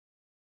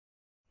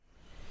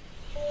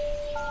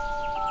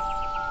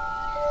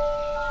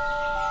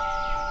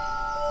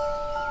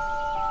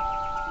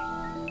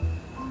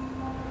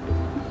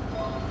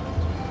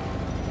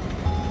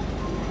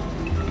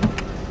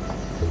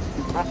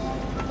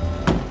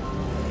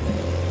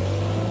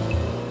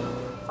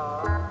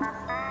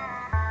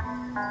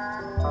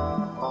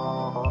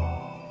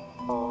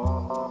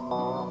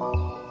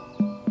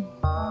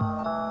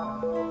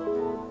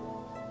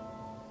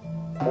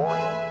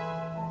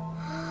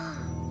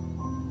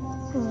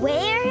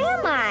Where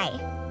am I?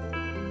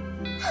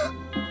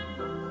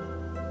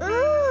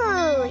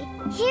 Ooh,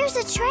 here's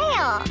a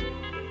trail.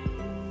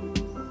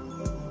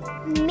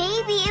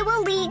 Maybe it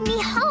will lead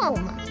me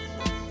home.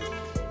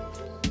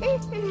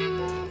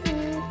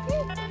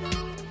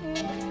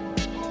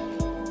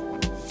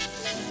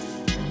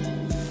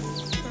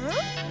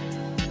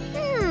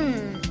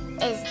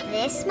 Is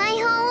this my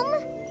home?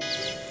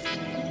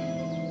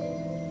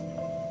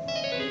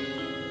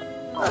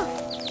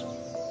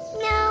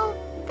 No,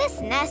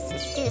 this nest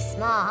is too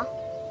small.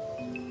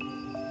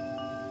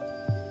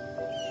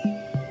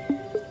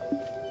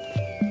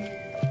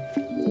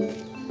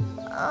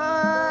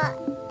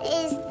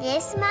 Is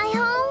this my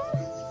home?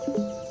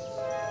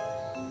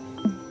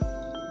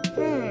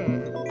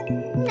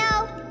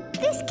 No,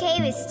 this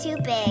cave is too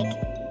big.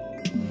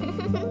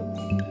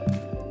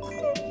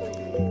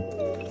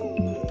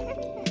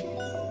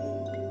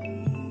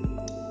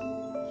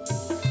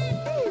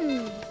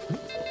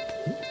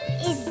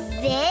 Is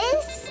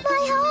this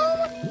my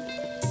home?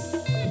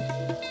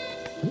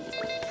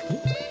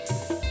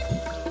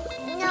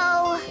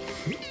 No,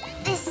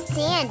 this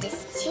sand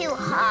is too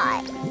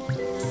hot.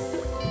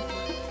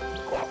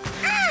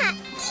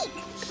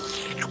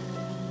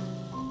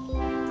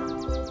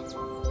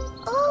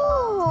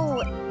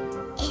 Oh,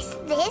 is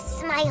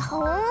this my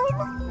home?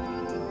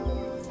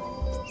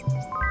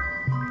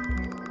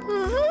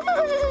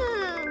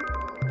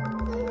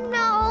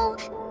 No,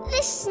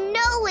 the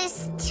snow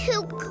is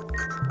too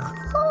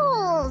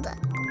cold.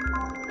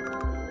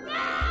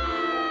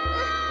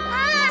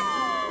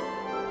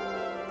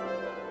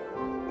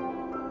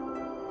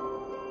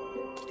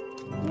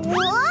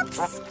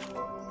 Whoops!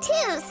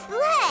 Too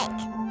slick.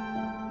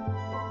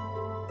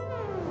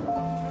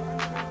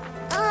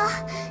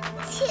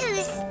 Too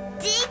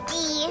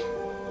sticky.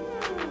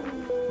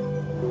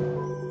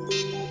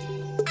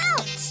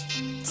 Ouch!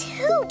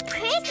 Too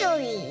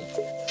prickly.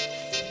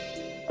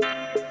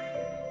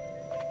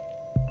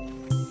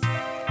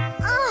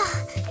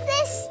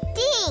 This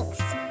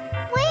stinks.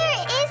 Where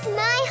is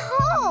my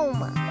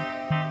home?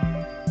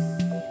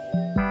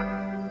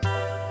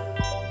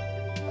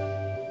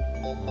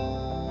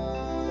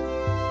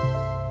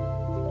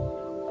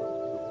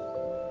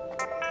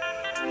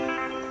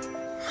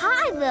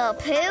 Hi, Lil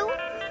Poo.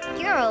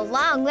 You're a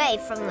long way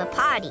from the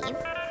potty.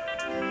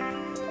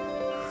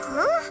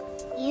 Huh?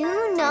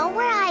 You know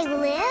where I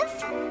live?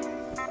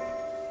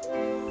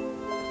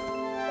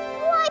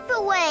 Wipe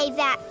away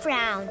that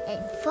frown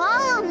and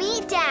follow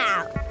me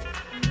down.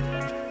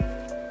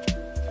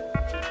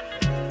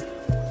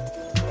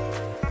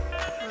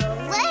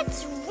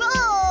 Let's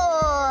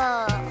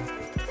roll!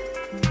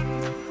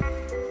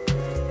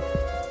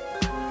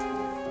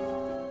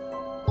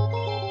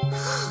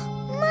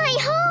 My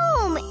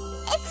home!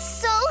 It's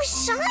so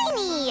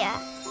shiny!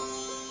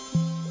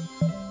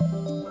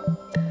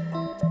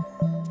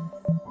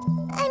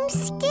 I'm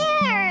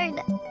scared.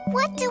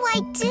 What do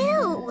I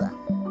do?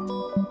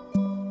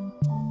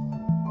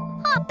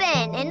 Hop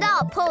in and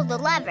I'll pull the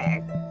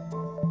lever.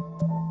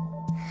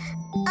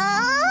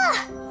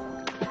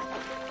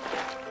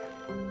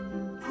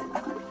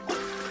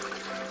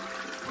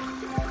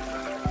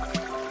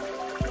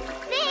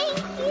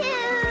 Thank you!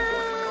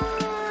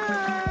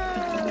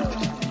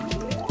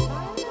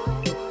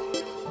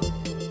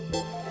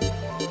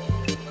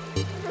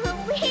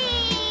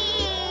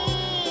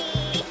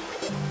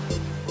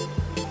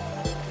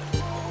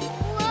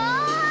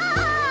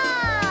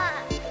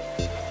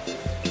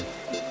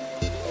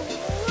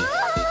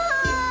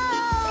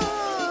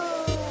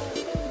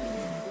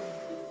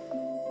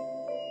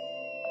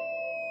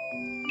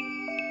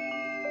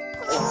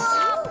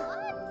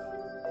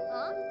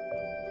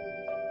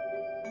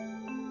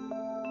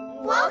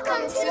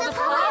 Welcome to the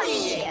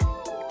party!